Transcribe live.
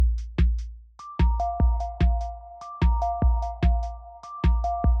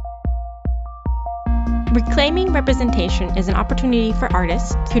Reclaiming representation is an opportunity for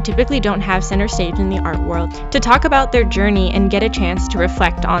artists who typically don't have center stage in the art world to talk about their journey and get a chance to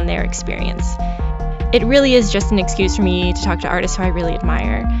reflect on their experience. It really is just an excuse for me to talk to artists who I really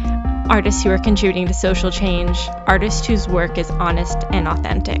admire, artists who are contributing to social change, artists whose work is honest and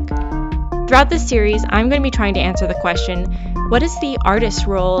authentic. Throughout this series, I'm going to be trying to answer the question, what is the artist's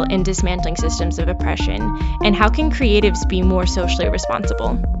role in dismantling systems of oppression, and how can creatives be more socially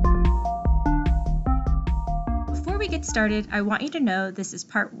responsible? Before we get started, I want you to know this is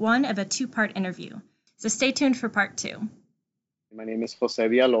part one of a two-part interview, so stay tuned for part two. My name is Jose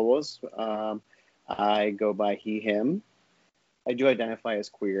Villalobos. I go by he, him. I do identify as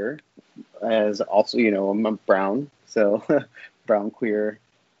queer, as also, I'm brown, so brown queer.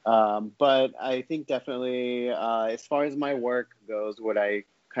 But I think definitely, as far as my work goes, what I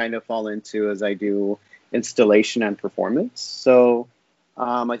kind of fall into is I do installation and performance. So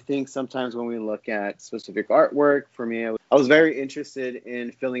I think sometimes when we look at specific artwork, for me, I was very interested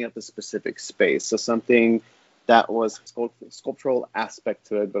in filling up the specific space. So something that was sculptural aspect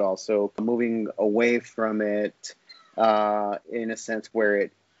to it, but also moving away from it in a sense where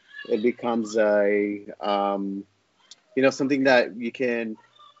it becomes a something that you can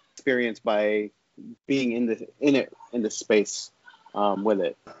experience by being in the space with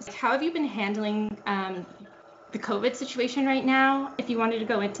it. How have you been handling the COVID situation right now? If you wanted to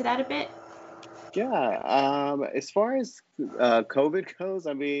go into that a bit. Yeah, as far as COVID goes,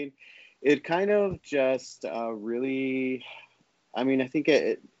 I mean, it kind of just really, I mean, I think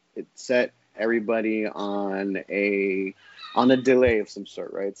it set everybody on a delay of some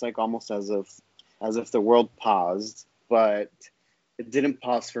sort, right? It's like almost as if the world paused, but it didn't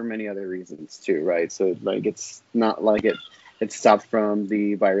pause for many other reasons too, right? So like it's not like it stopped from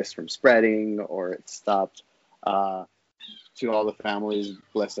the virus from spreading, or it stopped to all the families,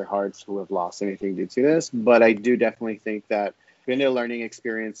 bless their hearts, who have lost anything due to this. But I do definitely think that it's been a learning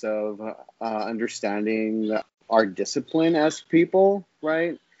experience of understanding our discipline as people,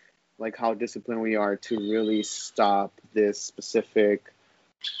 right? Like how disciplined we are to really stop this specific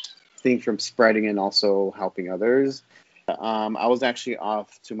thing from spreading and also helping others. I was actually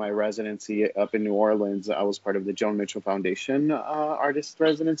off to my residency up in New Orleans. I was part of the Joan Mitchell Foundation artist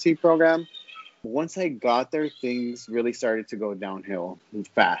residency program. Once I got there, things really started to go downhill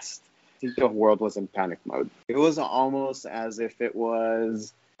fast. I think the world was in panic mode. It was almost as if it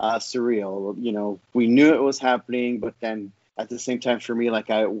was surreal. We knew it was happening, but then at the same time, for me,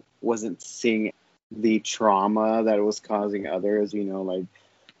 like I wasn't seeing the trauma that it was causing others. Like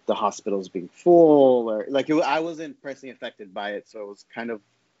the hospitals being full, or like I wasn't personally affected by it, so it was kind of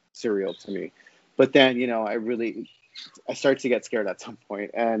surreal to me. But then, I started to get scared at some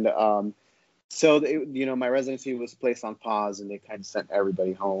point, and so, my residency was placed on pause, and they kind of sent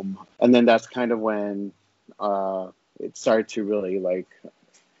everybody home. And then that's kind of when it started to really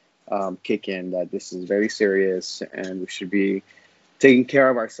kick in that this is very serious, and we should be taking care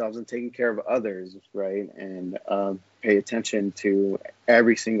of ourselves and taking care of others, right? And pay attention to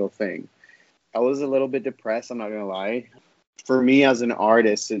every single thing. I was a little bit depressed, I'm not gonna lie. For me as an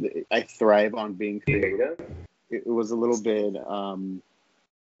artist, I thrive on being creative. It was a little bit.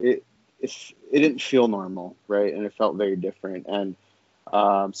 It didn't feel normal, right? And it felt very different. And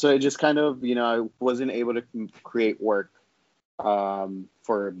so it just kind of, I wasn't able to create work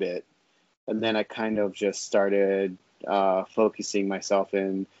for a bit. And then I kind of just started focusing myself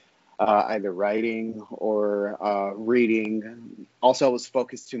in either writing or reading. Also, I was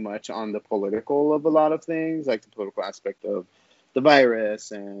focused too much on the political of a lot of things, like the political aspect of the virus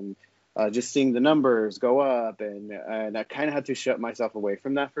and just seeing the numbers go up. And I kind of had to shut myself away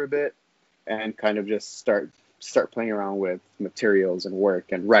from that for a bit and kind of just start playing around with materials and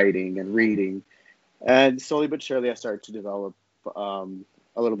work and writing and reading. And slowly but surely, I started to develop a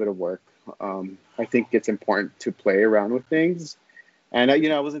little bit of work. I think it's important to play around with things. And,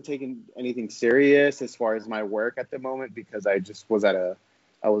 I wasn't taking anything serious as far as my work at the moment because I just was I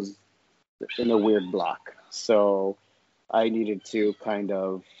was in a weird block. So I needed to kind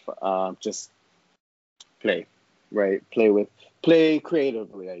of just play, right? Play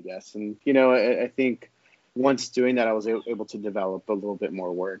creatively, I guess. And, I think once doing that, I was able to develop a little bit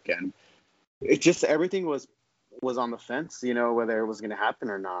more work. And it just, everything was on the fence, whether it was going to happen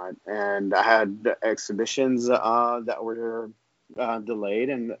or not. And I had exhibitions that were delayed,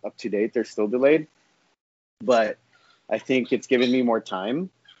 and up to date, they're still delayed. But I think it's given me more time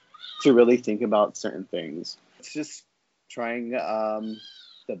to really think about certain things. It's just trying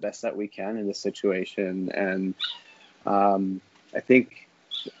the best that we can in this situation. And I think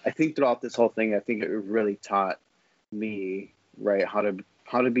throughout this whole thing, I think it really taught me, right, how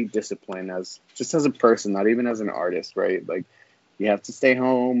how to be disciplined as just as a person, not even as an artist, right? Like you have to stay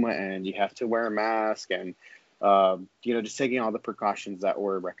home and you have to wear a mask and just taking all the precautions that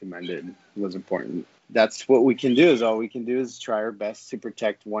were recommended was important. That's what we can do. Is all we can do is try our best to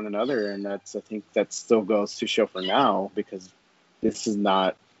protect one another, and I think that still goes to show for now because this is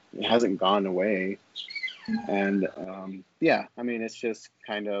not, it hasn't gone away, and I mean, it's just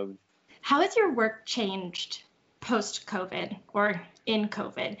kind of. How has your work changed post-COVID or in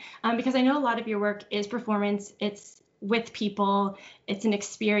COVID? Because I know a lot of your work is performance, it's with people, it's an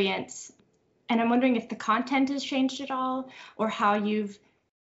experience. And I'm wondering if the content has changed at all or how you've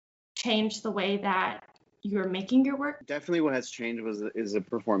changed the way that you're making your work. Definitely what has changed is the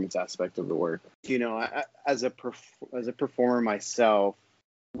performance aspect of the work. As a performer myself,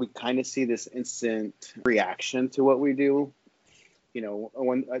 we kind of see this instant reaction to what we do.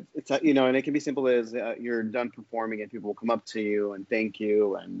 When it's and it can be simple as you're done performing and people will come up to you and thank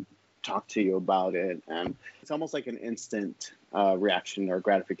you and talk to you about it, and it's almost like an instant reaction or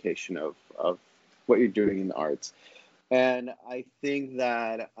gratification of what you're doing in the arts. And I think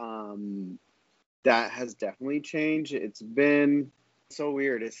that that has definitely changed. It's been so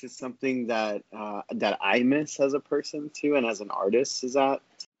weird. It's just something that I miss as a person too, and as an artist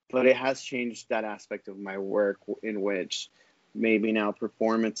but it has changed that aspect of my work in which maybe now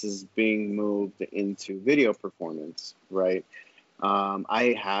performance is being moved into video performance, right?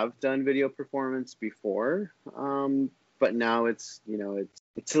 I have done video performance before, but now it's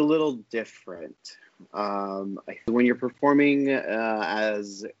a little different. When you're performing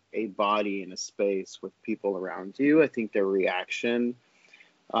as a body in a space with people around you, I think their reaction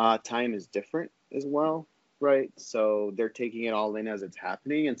time is different as well, right? So they're taking it all in as it's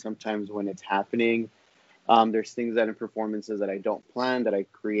happening, and sometimes when it's happening, there's things that in performances that I don't plan that I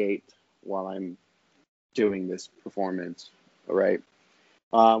create while I'm doing this performance, right?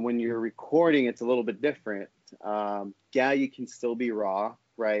 When you're recording, it's a little bit different. You can still be raw,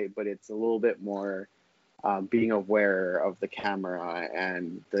 right? But it's a little bit more being aware of the camera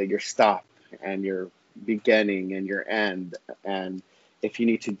and your stop and your beginning and your end. And if you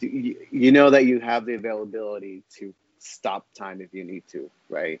need to do, that you have the availability to stop time if you need to,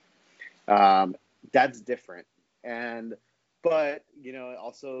 right? That's different. But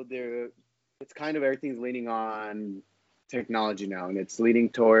also it's kind of everything's leaning on technology now, and it's leaning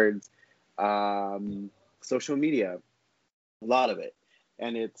towards social media, a lot of it.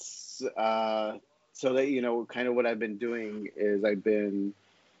 And it's so that kind of what I've been doing is I've been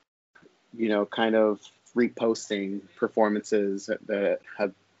kind of reposting performances that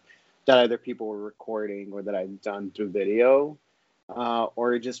either people were recording or that I've done through video,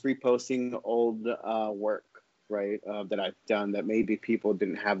 or just reposting old work, right, that I've done that maybe people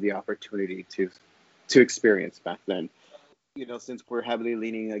didn't have the opportunity to experience back then. Since we're heavily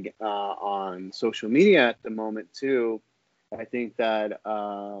leaning on social media at the moment too, I think that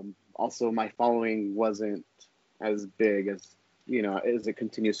also my following wasn't as big as it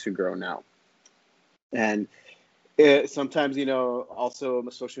continues to grow now. And sometimes also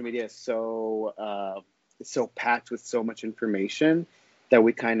social media is so packed with so much information that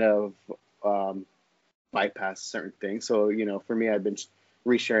we kind of bypass certain things. So for me, I've been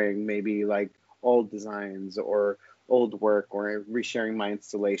resharing maybe like old designs or old work, or resharing my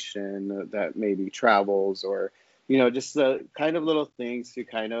installation that maybe travels, or just the kind of little things to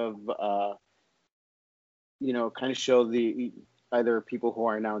kind of show the either people who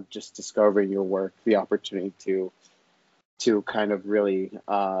are now just discovering your work the opportunity to kind of really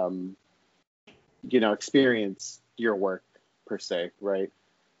experience your work per se, right?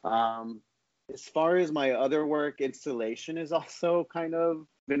 As far as my other work, installation is also kind of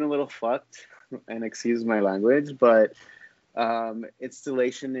been a little fucked, and excuse my language, but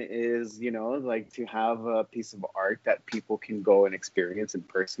installation is, like to have a piece of art that people can go and experience in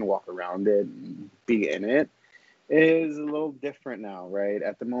person, walk around it, and be in it, is a little different now, right?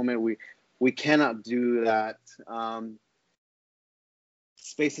 At the moment, we cannot do that.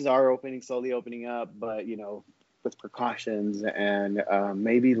 Spaces are slowly opening up, but with precautions, and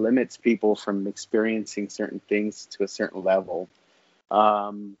maybe limits people from experiencing certain things to a certain level.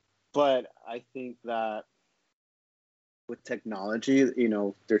 But I think that with technology,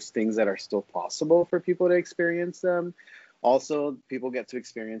 there's things that are still possible for people to experience them. Also, people get to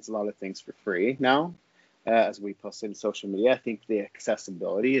experience a lot of things for free now, as we post in social media. I think the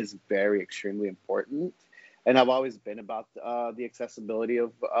accessibility is very extremely important. And I've always been about the accessibility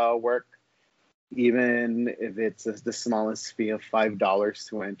of work, even if it's the smallest fee of $5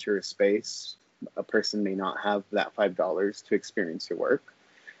 to enter a space. A person may not have that $5 to experience your work.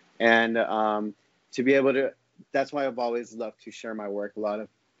 And to be able to that's why I've always loved to share my work. A lot of,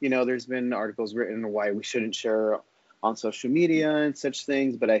 there's been articles written why we shouldn't share on social media and such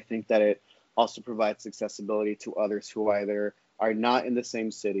things, but I think that it also provides accessibility to others who either are not in the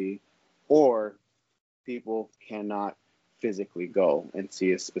same city or people cannot physically go and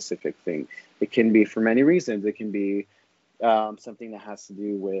see a specific thing. It can be for many reasons. It can be something that has to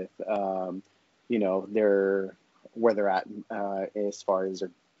do with, their where they're at as far as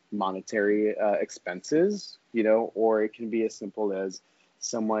their monetary expenses, or it can be as simple as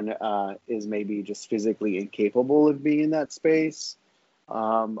someone is maybe just physically incapable of being in that space.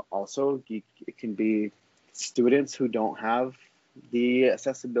 Also, it can be students who don't have the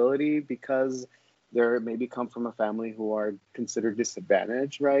accessibility because they're maybe come from a family who are considered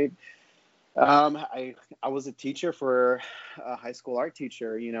disadvantaged, right? I was a teacher for a high school art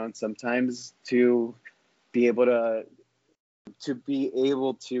teacher, and sometimes to be able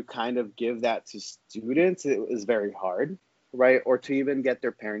to kind of give that to students, it is very hard, right? Or to even get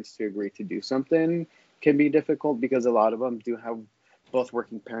their parents to agree to do something can be difficult because a lot of them do have both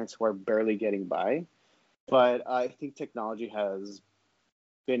working parents who are barely getting by. But I think technology has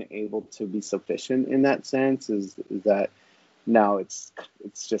been able to be sufficient in that sense, is that now it's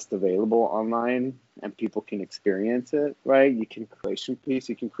just available online and people can experience it, right? You can create a piece,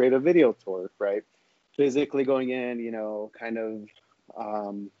 you can create a video tour, right? Physically going in, kind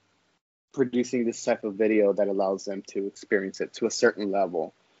of producing this type of video that allows them to experience it to a certain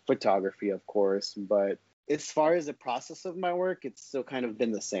level. Photography, of course, but as far as the process of my work, it's still kind of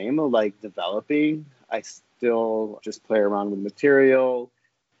been the same, like developing. I still just play around with material.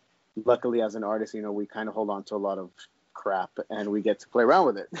 Luckily, as an artist, we kind of hold on to a lot of crap and we get to play around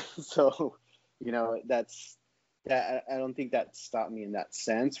with it. So, that's that. I don't think that stopped me in that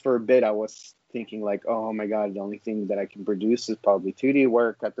sense. For a bit, I was thinking like, oh my God, the only thing that I can produce is probably 2D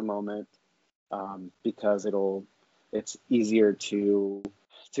work at the moment, because it's easier to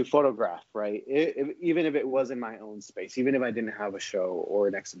photograph, right? Even if it was in my own space, even if I didn't have a show or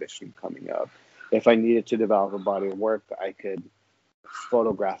an exhibition coming up, if I needed to develop a body of work, I could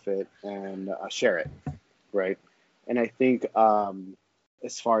photograph it and share it, right? And I think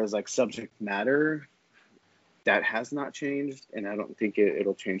as far as like subject matter, that has not changed, and I don't think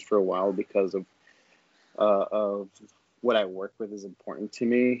it'll change for a while because of what I work with is important to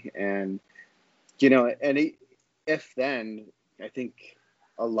me, and if then I think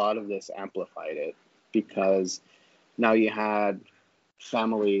a lot of this amplified it because now you had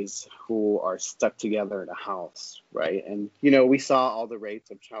families who are stuck together in a house, right? And we saw all the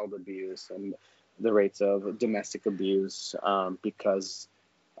rates of child abuse and the rates of domestic abuse because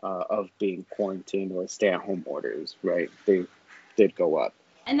of being quarantined or stay-at-home orders, right? They did go up.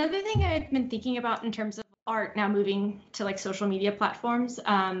 Another thing I've been thinking about in terms of art now moving to like social media platforms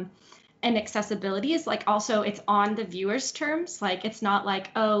and accessibility is like also it's on the viewer's terms. Like it's not like,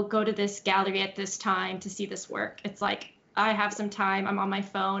 oh, go to this gallery at this time to see this work. It's like, I have some time, I'm on my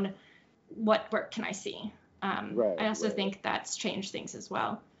phone, what work can I see? I also think that's changed things as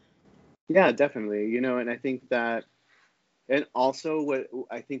well. Yeah, definitely. And I think that, and also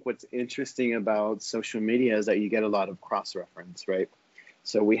what's interesting about social media is that you get a lot of cross-reference, right?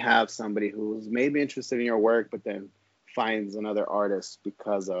 So we have somebody who's maybe interested in your work, but then finds another artist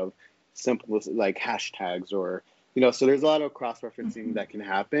because of simple like hashtags or, so there's a lot of cross-referencing that can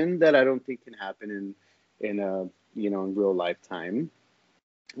happen that I don't think can happen in real life time,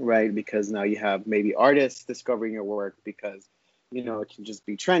 right? Because now you have maybe artists discovering your work because, it can just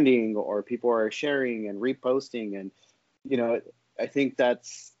be trending or people are sharing and reposting. And, I think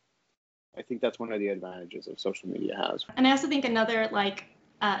that's one of the advantages of social media has. And I also think another like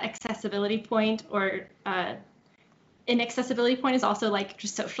accessibility point or inaccessibility point is also like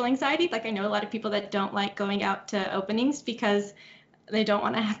just social anxiety. Like I know a lot of people that don't like going out to openings because they don't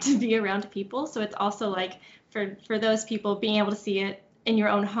want to have to be around people. So it's also like for those people, being able to see it in your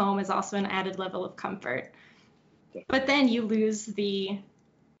own home is also an added level of comfort. But then you lose the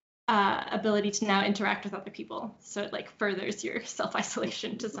ability to now interact with other people. So it like furthers your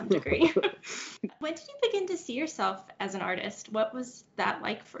self-isolation to some degree. When did you begin to see yourself as an artist? What was that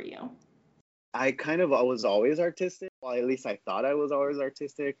like for you? I was always artistic. Well, at least I thought I was always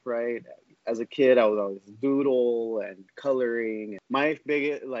artistic, right? As a kid, I was always doodle and coloring. My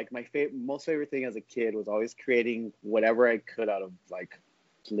biggest, like most favorite thing as a kid was always creating whatever I could out of like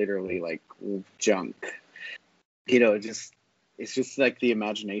literally like junk. It's just like the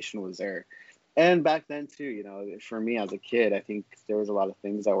imagination was there. And back then too, for me as a kid, I think there was a lot of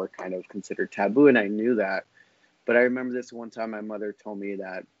things that were kind of considered taboo, and I knew that. But I remember this one time my mother told me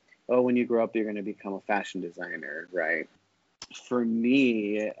that, oh, when you grow up, you're going to become a fashion designer, right? For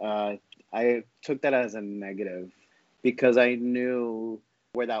me, I took that as a negative because I knew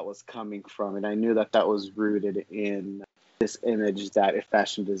where that was coming from, and I knew that that was rooted in this image that a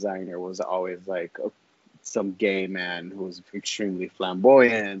fashion designer was always like some gay man who was extremely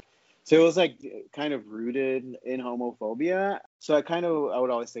flamboyant. So it was like kind of rooted in homophobia. So I would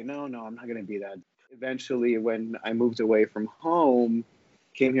always say, no, I'm not going to be that. Eventually, when I moved away from home,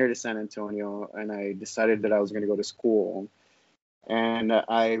 came here to San Antonio, and I decided that I was going to go to school. And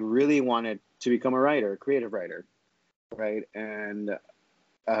I really wanted to become a writer, a creative writer, right? And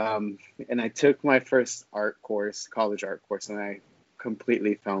I took my first art course, college art course, and I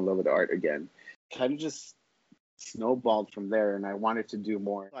completely fell in love with art again. Kind of just snowballed from there, and I wanted to do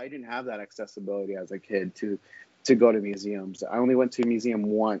more. I didn't have that accessibility as a kid to go to museums. I only went to a museum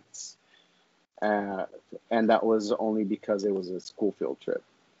once, uh, and that was only because it was a school field trip.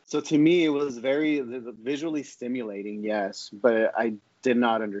 So to me, it was very visually stimulating, yes, but I did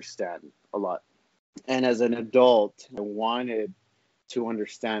not understand a lot. And as an adult, I wanted to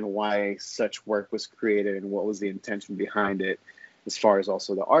understand why such work was created and what was the intention behind it, as far as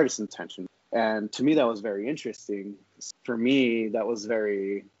also the artist's intention. And to me, that was very interesting. For me, it was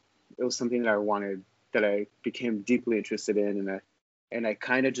something that I wanted, that I became deeply interested in. And I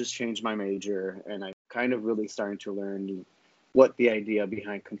kind of just changed my major, and I kind of really started to learn what the idea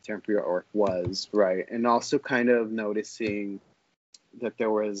behind contemporary art was, right? And also kind of noticing that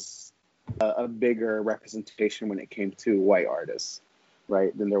there was a bigger representation when it came to white artists,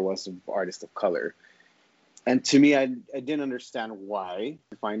 right, than there was of artists of color. And to me, I didn't understand why.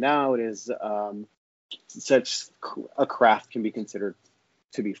 To find out is such a craft can be considered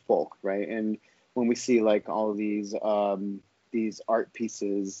to be folk, right? And when we see like all of these art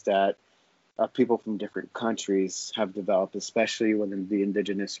pieces that people from different countries have developed, especially when the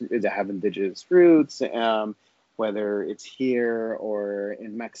indigenous that have indigenous roots, whether it's here or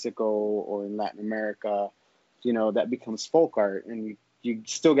in Mexico or in Latin America, that becomes folk art, and you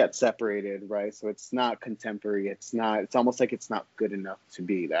still get separated, right? So it's not contemporary. It's almost like it's not good enough to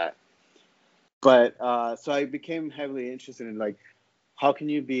be that. But so I became heavily interested in like, how can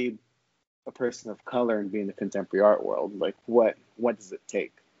you be a person of color and be in the contemporary art world? Like, what does it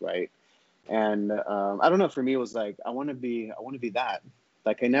take, right? And I don't know. For me, it was like I want to be that.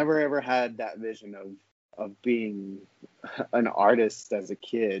 Like I never ever had that vision of being an artist as a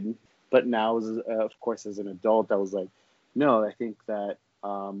kid, but now, of course, as an adult, I was like, no, I think that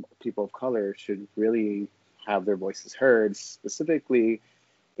people of color should really have their voices heard, specifically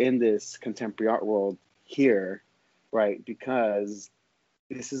in this contemporary art world here, right? Because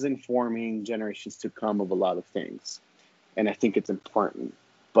this is informing generations to come of a lot of things, and I think it's important.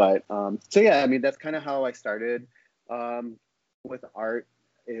 But so yeah, I mean that's kind of how I started um, with art.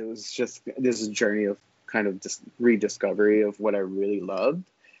 It was just this journey of kind of just rediscovery of what I really loved,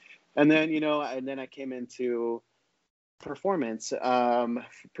 and then I came into performance.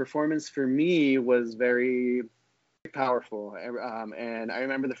 Performance for me was very powerful, and I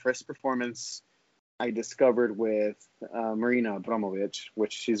remember the first performance I discovered with Marina Abramovic,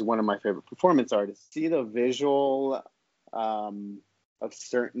 which she's one of my favorite performance artists. See the visual um, of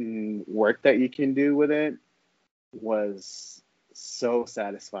certain work that you can do with it was so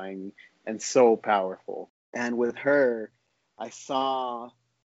satisfying and so powerful. And with her, I saw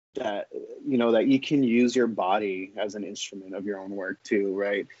that that you can use your body as an instrument of your own work too,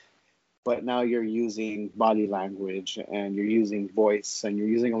 right? But now you're using body language and you're using voice and you're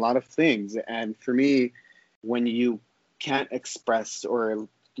using a lot of things. And for me, when you can't express, or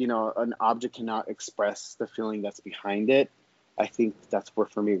an object cannot express the feeling that's behind it, I think that's where,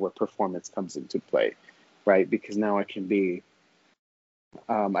 for me, where performance comes into play, right? Because now I can be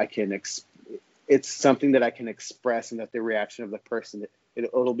I can it's something that I can express, and that the reaction of the person,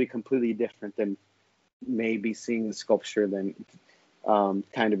 it'll be completely different than maybe seeing the sculpture than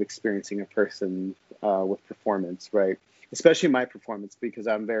kind of experiencing a person with performance, right? Especially my performance, because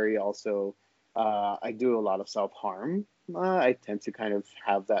I'm very also, I do a lot of self-harm. I tend to kind of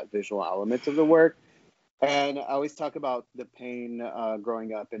have that visual element of the work. And I always talk about the pain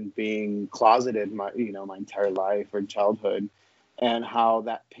growing up and being closeted my entire life or childhood, and how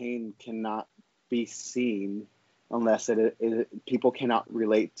that pain cannot be seen unless people cannot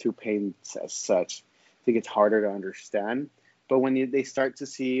relate to pain as such. I think it's harder to understand. But when they start to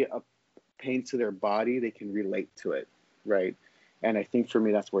see a pain to their body, they can relate to it, right? And I think for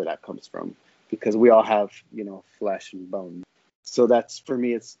me, that's where that comes from, because we all have, flesh and bone. So that's, for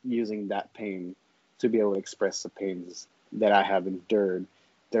me, it's using that pain to be able to express the pains that I have endured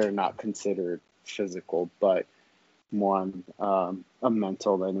that are not considered physical, but more on a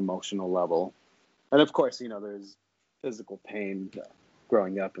mental and emotional level. And of course, there's physical pain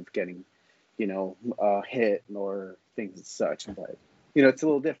growing up of getting hit or things as such. But it's a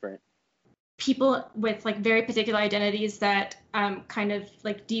little different. People with like very particular identities that kind of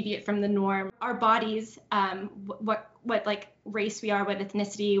like deviate from the norm. Our bodies, what like race we are, what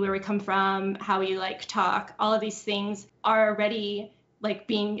ethnicity, where we come from, how we like talk, all of these things are already like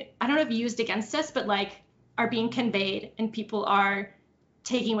being, I don't know if used against us, but like are being conveyed, and people are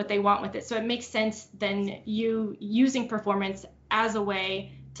taking what they want with it. So it makes sense then you using performance as a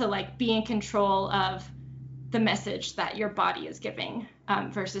way to like be in control of the message that your body is giving,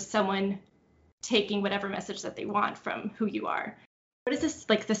 versus someone taking whatever message that they want from who you are. What is this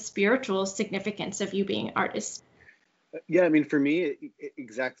like the spiritual significance of you being an artist? Yeah, I mean, for me,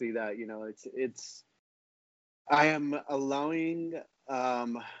 exactly that. It's I am allowing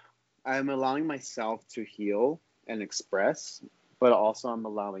myself to heal and express, but also I'm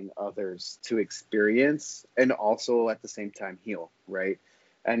allowing others to experience and also at the same time heal, right?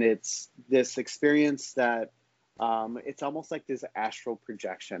 And it's this experience that it's almost like this astral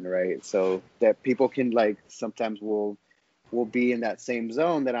projection, right? So that people can like sometimes will be in that same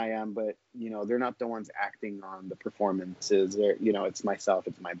zone that I am, but they're not the ones acting on the performances. It's myself,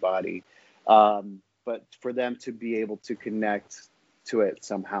 it's my body. But for them to be able to connect to it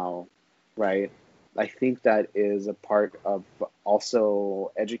somehow, right? I think that is a part of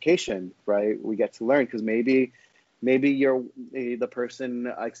also education, right? We get to learn because maybe you're the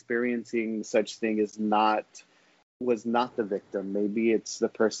person experiencing such thing was not the victim. Maybe it's the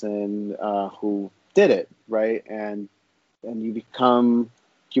person who did it, right? And you become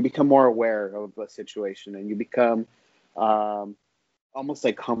more aware of the situation, and you become almost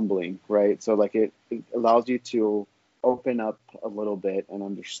like humbling, right? So like it allows you to open up a little bit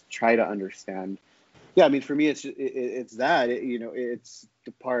and try to understand. Yeah, I mean, for me, it's that it's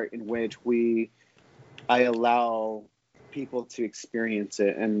the part in which I allow people to experience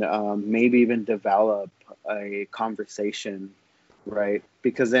it and maybe even develop a conversation, right?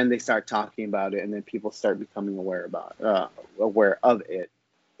 Because then they start talking about it, and then people start becoming aware of it.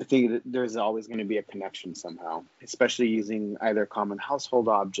 I think that there's always going to be a connection somehow, especially using either common household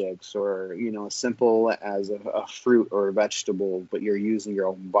objects or, as simple as a fruit or a vegetable, but you're using your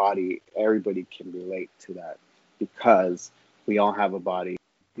own body. Everybody can relate to that because we all have a body.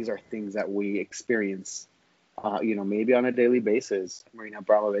 These are things that we experience, maybe on a daily basis. Marina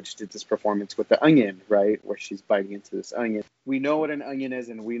Abramovich did this performance with the onion, right, where she's biting into this onion. We know what an onion is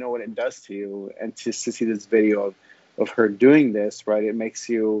and we know what it does to you. And just to see this video of her doing this, right, it makes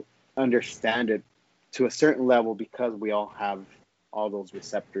you understand it to a certain level because we all have all those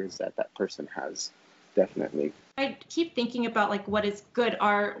receptors that person has, definitely. I keep thinking about like what is good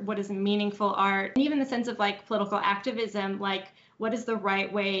art, what is meaningful art, and even the sense of like political activism, like what is the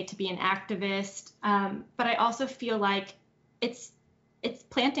right way to be an activist. But I also feel like it's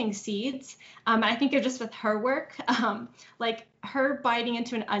planting seeds. I think of just with her work, like her biting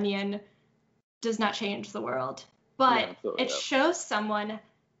into an onion does not change the world, but it shows someone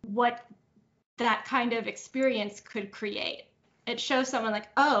what that kind of experience could create. It shows someone like,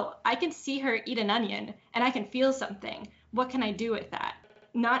 oh, I can see her eat an onion and I can feel something. What can I do with that?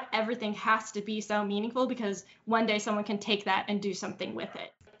 Not everything has to be so meaningful because one day someone can take that and do something with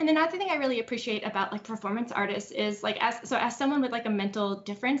it. And another thing I really appreciate about like performance artists is like as someone with like a mental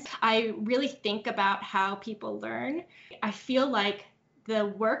difference, I really think about how people learn. I feel like the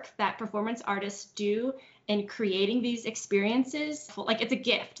work that performance artists do in creating these experiences, like it's a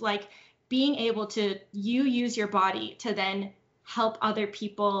gift. Like being able to use your body to then help other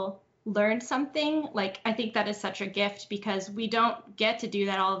people learn something, like I think that is such a gift because we don't get to do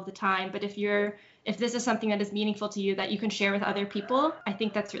that all of the time. But if this is something that is meaningful to you that you can share with other people, I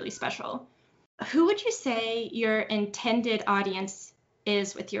think that's really special. Who would you say your intended audience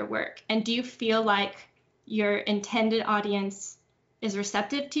is with your work? And do you feel like your intended audience is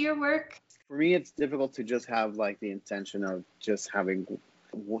receptive to your work? For me, it's difficult to just have like the intention of just having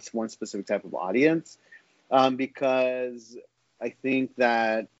one specific type of audience, because I think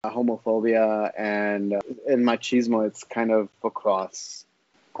that homophobia and machismo, it's kind of across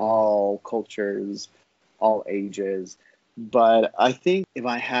all cultures, all ages. But I think if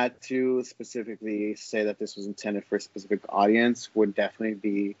I had to specifically say that this was intended for a specific audience, would definitely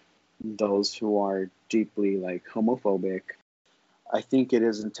be those who are deeply like homophobic. I think it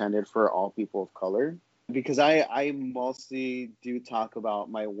is intended for all people of color because I mostly do talk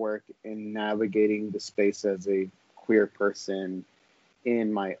about my work in navigating the space as a queer person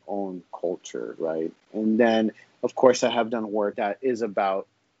in my own culture, right? And then, of course, I have done work that is about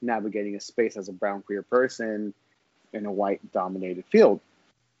navigating a space as a brown queer person in a white dominated field.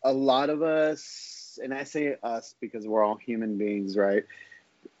 A lot of us, and I say us because we're all human beings, right?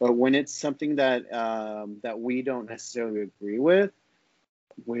 when it's something that we don't necessarily agree with,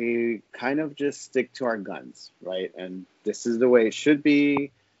 we kind of just stick to our guns, right? And this is the way it should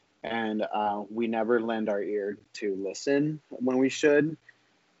be. And we never lend our ear to listen when we should.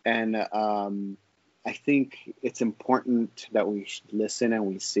 And I think it's important that we listen and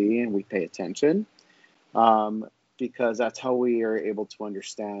we see and we pay attention, um, because that's how we are able to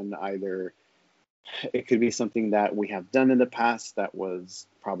understand either it could be something that we have done in the past that was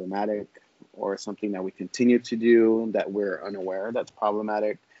problematic, or something that we continue to do that we're unaware that's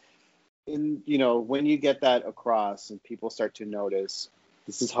problematic. And, when you get that across and people start to notice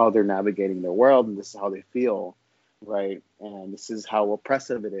this is how they're navigating their world and this is how they feel, right? And this is how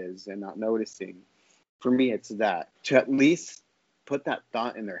oppressive it is and not noticing. For me, it's that to at least put that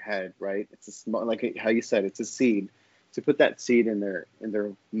thought in their head, right? It's a small, like how you said, it's a seed. To put that seed in their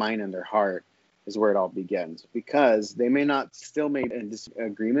mind and their heart is where it all begins, because they may not still make a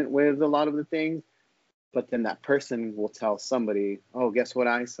disagreement with a lot of the things, but then that person will tell somebody, oh, guess what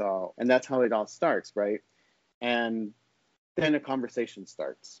I saw? And that's how it all starts, right? And then a conversation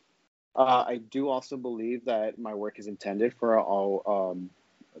starts. I do also believe that my work is intended for all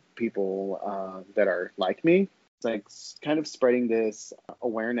people that are like me. It's like kind of spreading this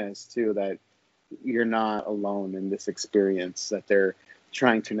awareness too, that you're not alone in this experience, that they're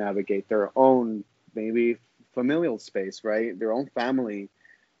trying to navigate their own, maybe familial space, right? Their own family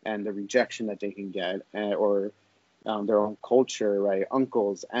and the rejection that they can get, or their own culture, right?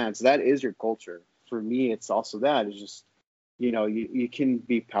 Uncles, aunts, that is your culture. For me, it's also that. It's just, you can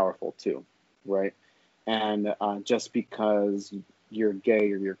be powerful too, right? And just because you're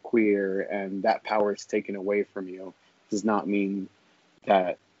gay or you're queer and that power is taken away from you does not mean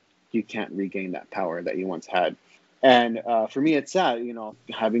that you can't regain that power that you once had. And for me, it's sad,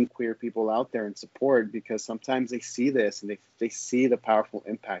 having queer people out there and support, because sometimes they see this and they see the powerful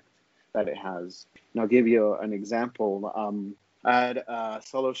impact that it has. And I'll give you an example. I had a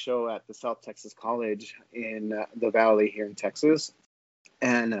solo show at the South Texas College in the Valley here in Texas.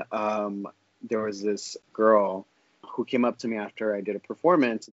 And there was this girl who came up to me after I did a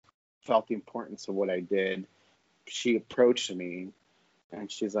performance, felt the importance of what I did. She approached me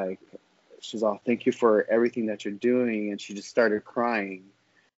and she's all, thank you for everything that you're doing. And she just started crying,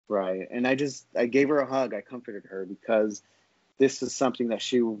 right? And I gave her a hug. I comforted her, because this is something that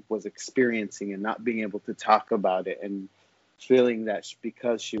she was experiencing and not being able to talk about it, and feeling that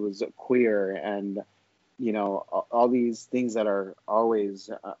because she was queer, and, all these things that are always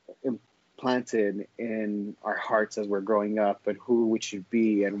implanted in our hearts as we're growing up, and who we should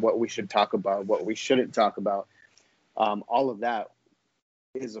be and what we should talk about, what we shouldn't talk about. All of that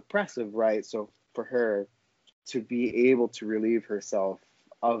is oppressive, right? So for her to be able to relieve herself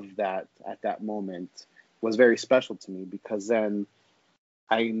of that at that moment was very special to me, because then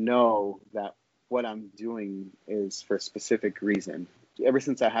I know that what I'm doing is for a specific reason. Ever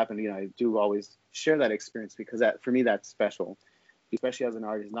since that happened, I do always share that experience, because that, for me, that's special. Especially as an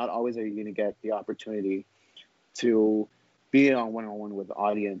artist, not always are you going to get the opportunity to be on one-on-one with the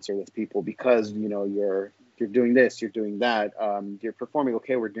audience or with people, because you're doing this, you're doing that, you're performing.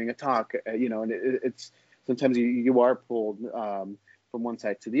 Okay, we're doing a talk, and it's sometimes you are pulled from one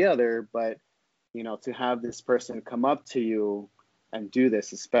side to the other, but to have this person come up to you and do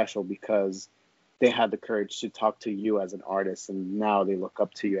this is special, because they had the courage to talk to you as an artist, and now they look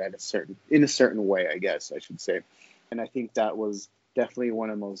up to you in a certain way, I guess I should say. And I think that was definitely one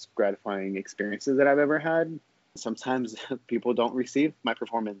of the most gratifying experiences that I've ever had. Sometimes people don't receive my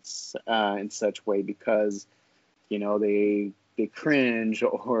performance in such way, because they cringe,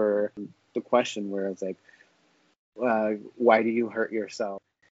 or the question where it's like, why do you hurt yourself?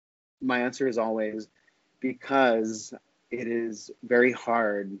 My answer is always, because it is very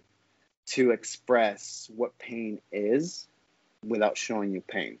hard to express what pain is without showing you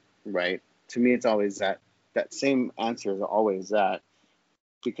pain, right? To me, it's always that same answer is always that,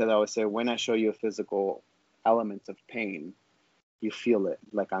 because I always say, when I show you a physical element of pain, you feel it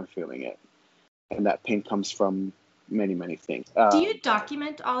like I'm feeling it. And that pain comes from many, many things. Do you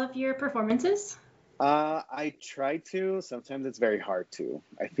document all of your performances? I try to. Sometimes it's very hard to.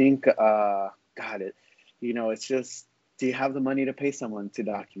 I think, it's just, do you have the money to pay someone to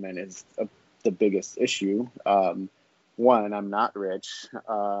document is the biggest issue. One, I'm not rich,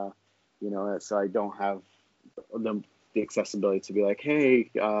 so I don't have the accessibility to be like, hey,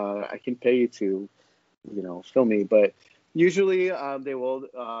 I can pay you to, film me. But usually they will.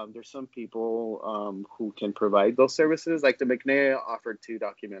 There's some people who can provide those services. Like the McNay offered to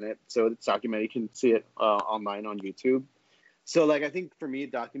document it. So it's documented. You can see it online on YouTube. So I think for me,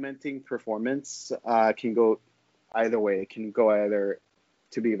 documenting performance can go either way. It can go either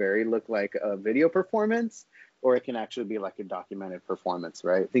to be very look like a video performance, or it can actually be like a documented performance,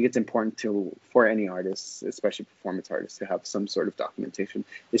 right? I think it's important for any artists, especially performance artists, to have some sort of documentation.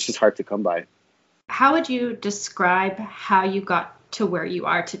 It's just hard to come by. How would you describe how you got to where you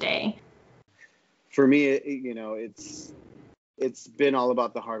are today? For me, it's been all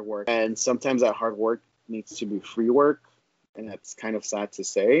about the hard work, and sometimes that hard work needs to be free work, and that's kind of sad to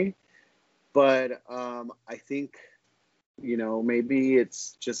say. But I think, maybe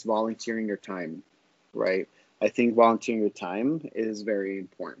it's just volunteering your time, right? I think volunteering your time is very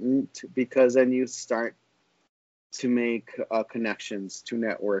important because then you start to make connections, to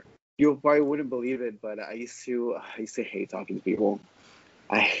network. You probably wouldn't believe it, but I used to hate talking to people.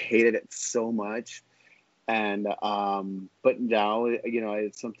 I hated it so much. And but now,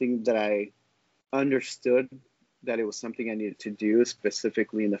 it's something that I understood that it was something I needed to do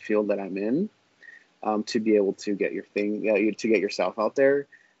specifically in the field that I'm in, to be able to get to get yourself out there.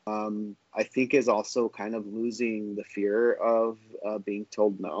 I think is also kind of losing the fear of being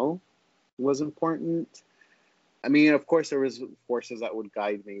told no was important. I mean, of course, there was forces that would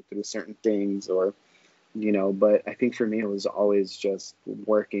guide me through certain things, but I think for me, it was always just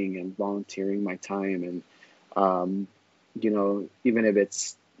working and volunteering my time, and even if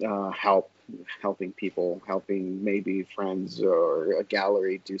it's helping people, helping maybe friends or a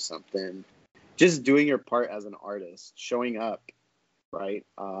gallery do something, just doing your part as an artist, showing up, right?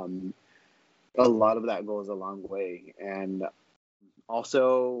 A lot of that goes a long way. And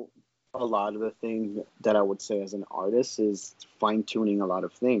also, a lot of the thing that I would say as an artist is fine tuning a lot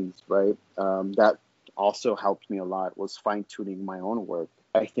of things, right? That also helped me a lot, was fine tuning my own work.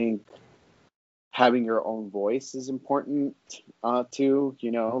 I think having your own voice is important, too,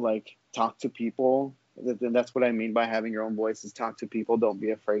 like talk to people. That's what I mean by having your own voice, is talk to people. Don't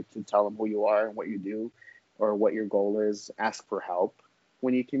be afraid to tell them who you are and what you do or what your goal is. Ask for help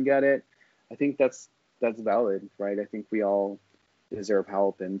when you can get it. I think that's valid, right? I think we all deserve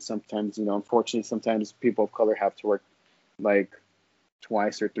help. And sometimes, unfortunately, sometimes people of color have to work like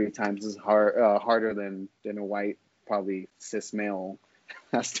twice or three times as harder than a white, probably cis male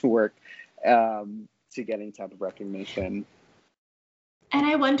has to work, to get any type of recognition. And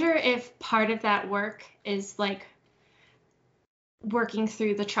I wonder if part of that work is like working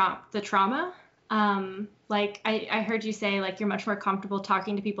through the trauma. Like I heard you say like you're much more comfortable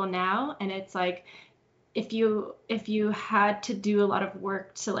talking to people now, and it's like if you had to do a lot of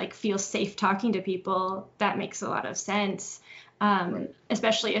work to like feel safe talking to people, that makes a lot of sense. Right.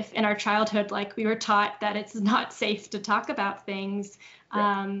 Especially if in our childhood, like we were taught that it's not safe to talk about things,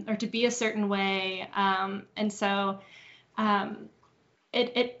 or to be a certain way. And so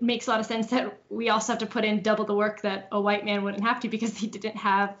it makes a lot of sense that we also have to put in double the work that a white man wouldn't have to, because he didn't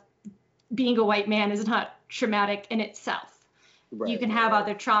have, being a white man is not traumatic in itself. You can have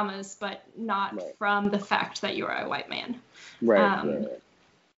other traumas, but not from the fact that you are a white man. Right.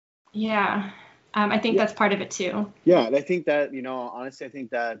 Yeah. I think that's part of it too. Yeah, and I think that, honestly, I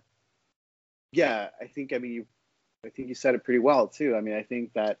think that, yeah, I mean, I think you said it pretty well too. I mean, I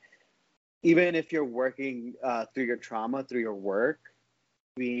think that even if you're working through your trauma, through your work,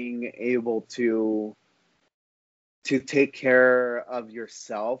 being able to take care of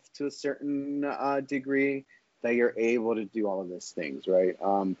yourself to a certain degree, that you're able to do all of these things, right?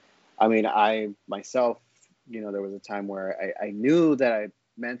 I mean, I myself, there was a time where I knew that I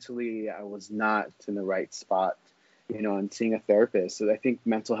was not in the right spot, and seeing a therapist. So I think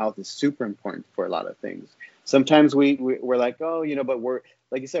mental health is super important for a lot of things. Sometimes we're like, oh, but we're,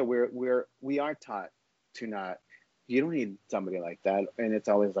 like you said, we are taught to not. You don't need somebody like that, and it's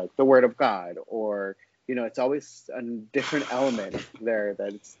always like the Word of God, or it's always a different element there,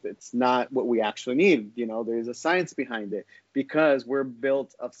 that it's not what we actually need. There's a science behind it, because we're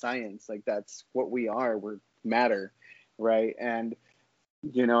built of science. Like, that's what we are. We're matter, right? And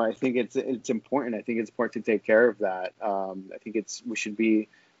I think it's important. I think it's important to take care of that. I think we should be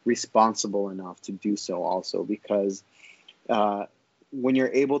responsible enough to do so also, because when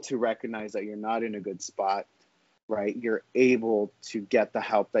you're able to recognize that you're not in a good spot, right, you're able to get the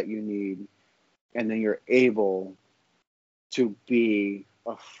help that you need, and then you're able to be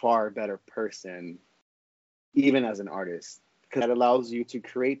a far better person, even as an artist, because that allows you to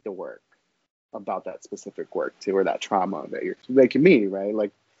create the work about that specific work too, or that trauma that you're, like me, right?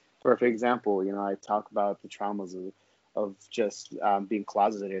 Like, perfect example, I talk about the traumas of just being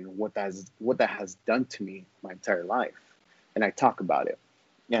closeted, and what that has done to me my entire life, and I talk about it,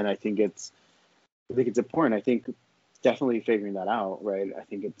 and I think it's important. I think definitely figuring that out, right? I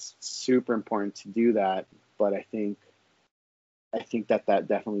think it's super important to do that, but I think that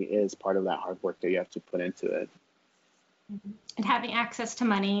definitely is part of that hard work that you have to put into it. And having access to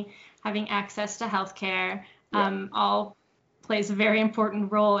money, having access to healthcare, all plays a very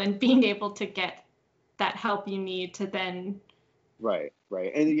important role in being able to get that help you need to then. Right,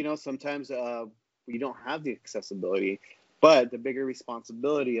 right. And sometimes we don't have the accessibility, but the bigger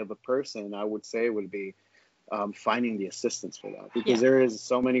responsibility of a person, I would say, would be finding the assistance for that, because there is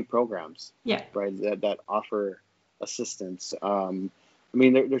so many programs, right, that offer assistance. I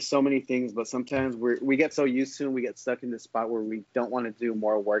mean, there's so many things, but sometimes we get so used to, and we get stuck in this spot where we don't want to do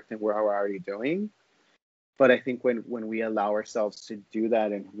more work than we're already doing. But I think when we allow ourselves to do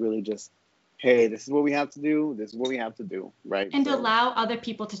that and really just, hey, this is what we have to do, this is what we have to do, right? And allow other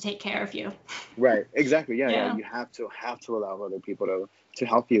people to take care of you. Right, exactly. Yeah. You have to allow other people to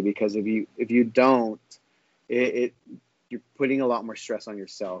help you, because if you don't, you're putting a lot more stress on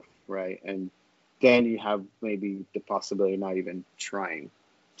yourself, right? And then you have maybe the possibility of not even trying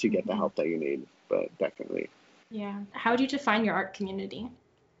to get the help that you need. But definitely. Yeah. How do you define your art community?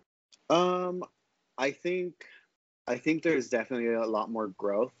 I think there's definitely a lot more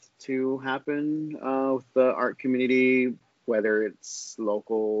growth to happen with the art community, whether it's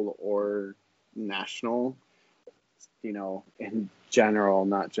local or national. In general,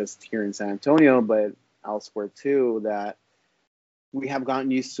 not just here in San Antonio, but elsewhere too, that we have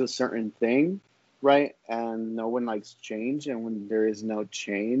gotten used to a certain thing, right? And no one likes change. And when there is no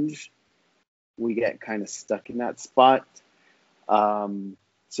change, we get kind of stuck in that spot.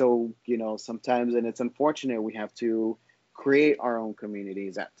 So, sometimes, and it's unfortunate, we have to create our own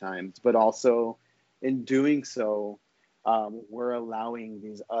communities at times, but also in doing so, we're allowing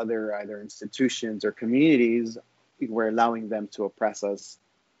these other either institutions or communities, we're allowing them to oppress us,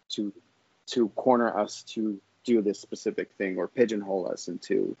 to corner us to do this specific thing, or pigeonhole us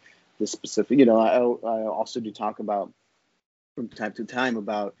into this specific. I also do talk about from time to time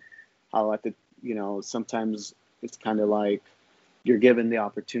about how at the sometimes it's kind of like you're given the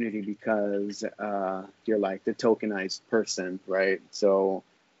opportunity because you're like the tokenized person, right? So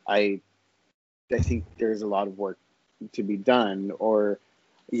I think there's a lot of work to be done, or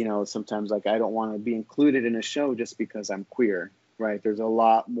sometimes like I don't want to be included in a show just because I'm queer, right? There's a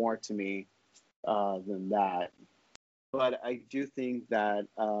lot more to me than that. But I do think that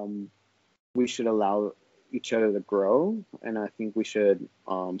we should allow each other to grow, and I think we should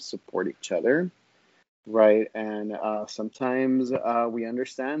support each other, right? And sometimes we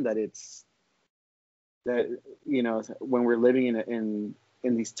understand that when we're living in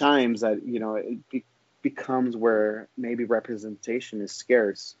these times that becomes where maybe representation is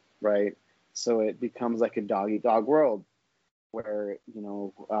scarce, right? So it becomes like a dog eat dog world, where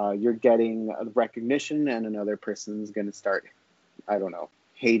you're getting recognition and another person's going to start, I don't know,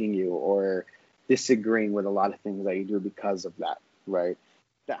 hating you or disagreeing with a lot of things that you do because of that, right?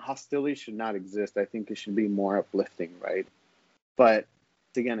 That hostility should not exist. I think it should be more uplifting, right? But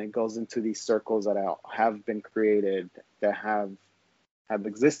again, it goes into these circles that have been created, that have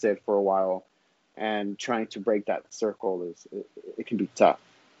existed for a while, and trying to break that circle it can be tough.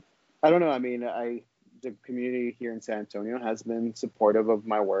 I don't know. I mean, the community here in San Antonio has been supportive of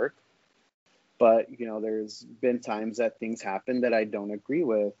my work, but there's been times that things happen that I don't agree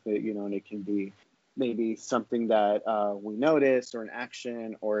with, and it can be maybe something that we noticed, or an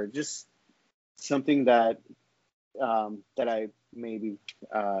action, or just something that I maybe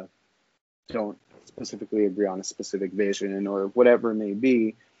don't specifically agree on, a specific vision or whatever it may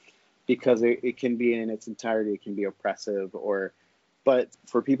be, because it can be in its entirety, it can be oppressive, but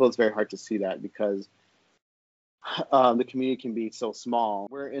for people it's very hard to see that, because the community can be so small.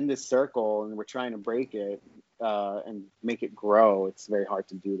 We're in this circle and we're trying to break it and make it grow. It's very hard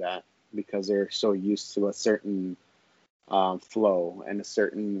to do that because they're so used to a certain flow and a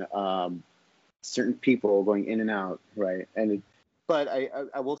certain people going in and out, right? But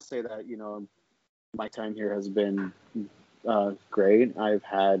I will say that my time here has been great. I've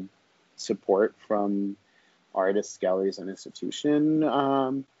had support from artists, galleries, and institution.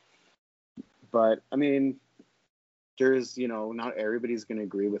 But I mean, there's not everybody's going to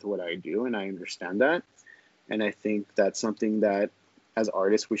agree with what I do, and I understand that. And I think that's something that as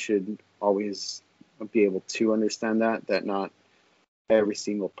artists we should always be able to understand, that not every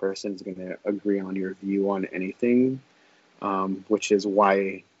single person is going to agree on your view on anything, which is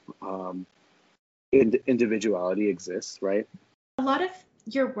why individuality exists, right? A lot of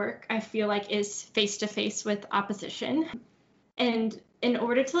your work, I feel like, is face to face with opposition, and in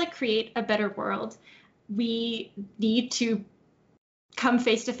order to create a better world, we need to come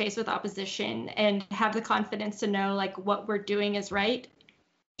face to face with opposition and have the confidence to know what we're doing is right,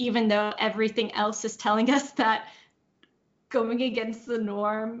 even though everything else is telling us that going against the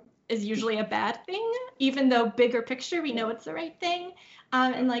norm is usually a bad thing, even though bigger picture, we know it's the right thing.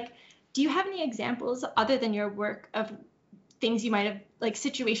 And like, do you have any examples other than your work of things you might have, like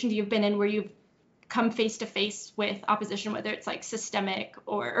situations you've been in where you've come face to face with opposition, whether it's like systemic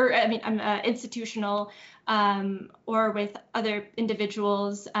or I mean, institutional, or with other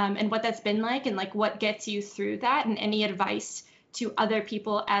individuals, and what that's been like, and like what gets you through that, and any advice to other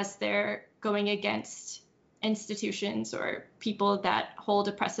people as they're going against institutions or people that hold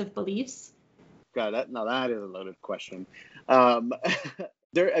oppressive beliefs? God, that is a loaded question. Um,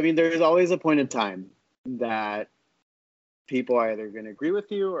 there's always a point in time that people are either going to agree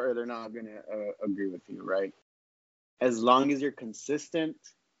with you or they're not going to agree with you, right? As long as you're consistent,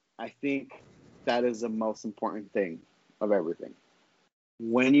 I think that is the most important thing of everything.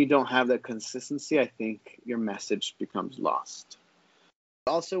 When you don't have that consistency, I think your message becomes lost.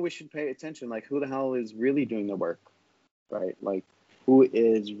 Also, we should pay attention, like, who the hell is really doing the work, right? Like, who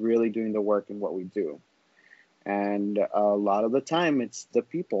is really doing the work in what we do? And a lot of the time, it's the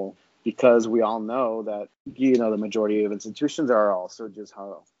people, because we all know that, the majority of institutions are also, just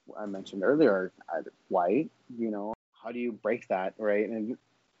how I mentioned earlier, either white. How do you break that, right? And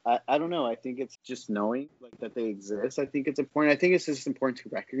I don't know. I think it's just knowing, like, that they exist. I think it's important. I think it's just important to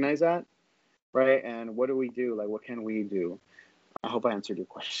recognize that, right? And what do we do? Like, what can we do? I hope I answered your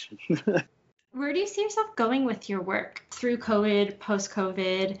question. Where do you see yourself going with your work through COVID,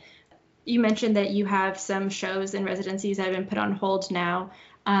 post-COVID? You mentioned that you have some shows and residencies that have been put on hold now.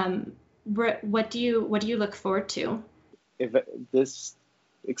 What do you look forward to? If this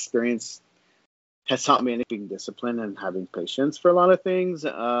experience has taught me being disciplined and having patience for a lot of things,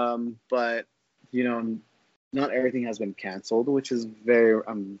 but not everything has been canceled, which is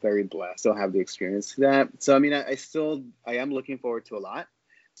I'm very blessed to have the experience to that. So I mean, I am looking forward to a lot.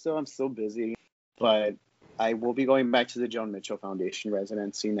 So I'm still busy, but I will be going back to the Joan Mitchell Foundation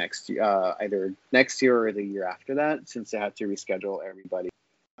residency next year, either next year or the year after that, since they had to reschedule everybody.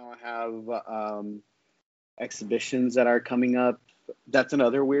 I have exhibitions that are coming up. That's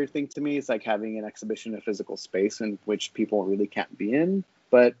another weird thing to me. It's like having an exhibition in a physical space in which people really can't be in,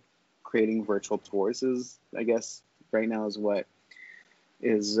 but creating virtual tours is, I guess, right now is what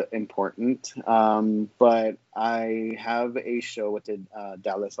is important. But I have a show with the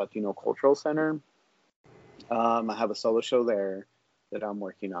Dallas Latino Cultural Center. I have a solo show there that I'm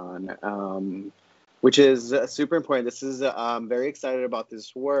working on, which is super important. This is I'm very excited about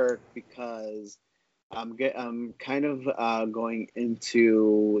this work because I'm kind of going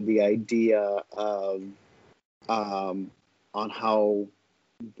into the idea of on how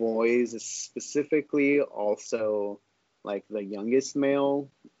boys, specifically, also like the youngest male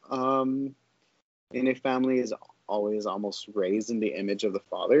in a family, is always almost raised in the image of the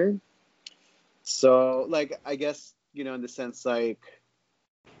father. So, like, I guess, in the sense, like,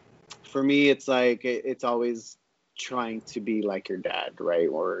 for me, it's like it's always trying to be like your dad, right?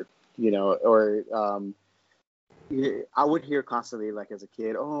 Or I would hear constantly, like, as a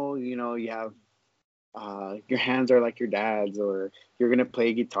kid, oh, you have your hands are like your dad's, or you're gonna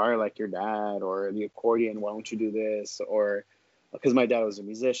play guitar like your dad, or the accordion, why don't you do this? Or because my dad was a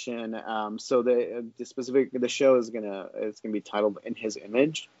musician. So the show is gonna be titled In His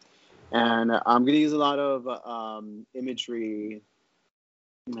Image, and I'm gonna use a lot of imagery,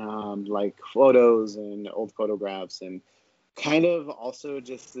 like photos and old photographs, and kind of also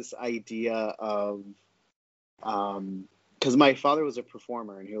just this idea of because my father was a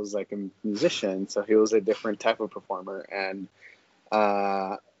performer and he was like a musician, so he was a different type of performer, and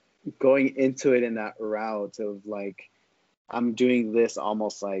going into it in that route of like, I'm doing this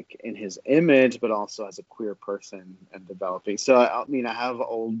almost like in his image, but also as a queer person and developing. So I mean, I have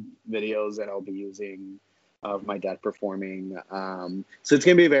old videos that I'll be using of my dad performing. So it's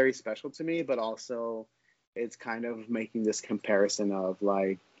gonna be very special to me, but also it's kind of making this comparison of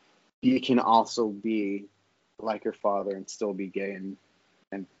like, you can also be like your father and still be gay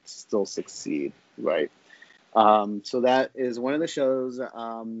and still succeed, right? So that is one of the shows.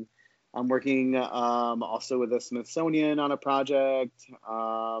 I'm working also with the Smithsonian on a project.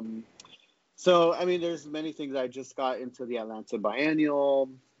 So I mean, there's many things. I just got into the Atlanta Biennial,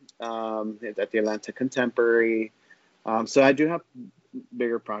 at the Atlanta Contemporary. So I do have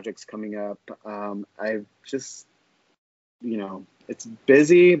bigger projects coming up. I've just, it's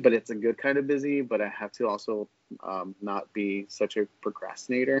busy, but it's a good kind of busy. But I have to also not be such a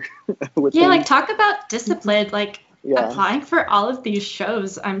procrastinator with things. Like, talk about discipline. Like, Yeah. applying for all of these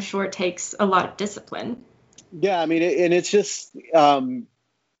shows, I'm sure takes a lot of discipline. Yeah, I mean, and it's just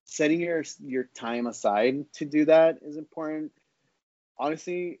setting your time aside to do that is important.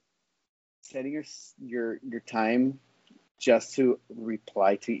 Honestly, setting your time just to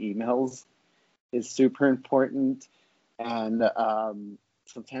reply to emails is super important. And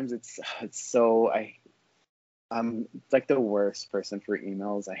sometimes I'm like the worst person for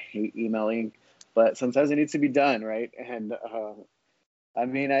emails. I hate emailing, but sometimes it needs to be done, right? And I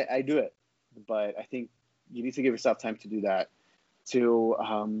mean, I do it, but I think you need to give yourself time to do that.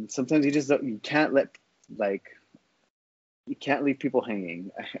 Sometimes you can't leave people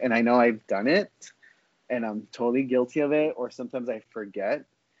hanging. And I know I've done it, and I'm totally guilty of it. Or sometimes I forget,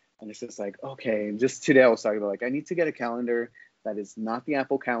 and it's just like, okay, just today I was talking about, like, I need to get a calendar that is not the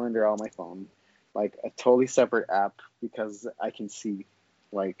Apple Calendar on my phone, like a totally separate app, because I can see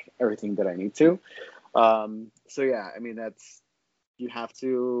like everything that I need to. So yeah, I mean, you have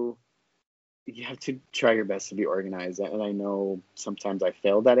to try your best to be organized. And I know sometimes I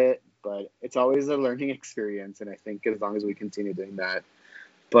failed at it, but it's always a learning experience. And I think as long as we continue doing that,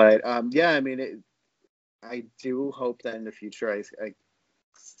 but yeah, I mean, I do hope that in the future, I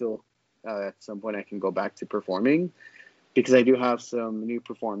still, at some point I can go back to performing, because I do have some new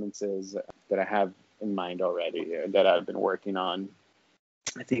performances that I have in mind already that I've been working on.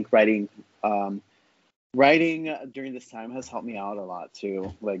 I think writing during this time has helped me out a lot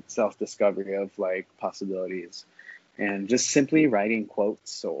too, like self-discovery of like possibilities, and just simply writing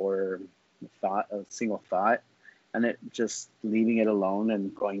quotes or a single thought, and it just leaving it alone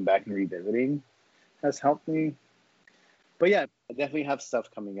and going back and revisiting has helped me. But yeah, I definitely have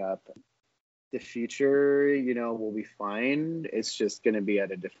stuff coming up. The future, will be fine. It's just going to be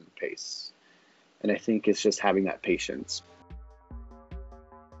at a different pace. And I think it's just having that patience.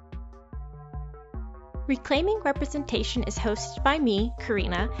 Reclaiming Representation is hosted by me,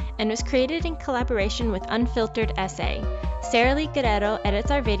 Karina, and was created in collaboration with Unfiltered SA. Sarah Lee Guerrero edits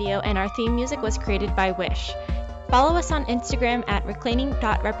our video, and our theme music was created by Wish. Follow us on Instagram at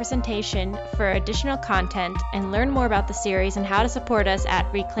reclaiming.representation for additional content, and learn more about the series and how to support us at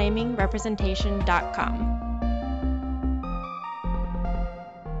reclaimingrepresentation.com.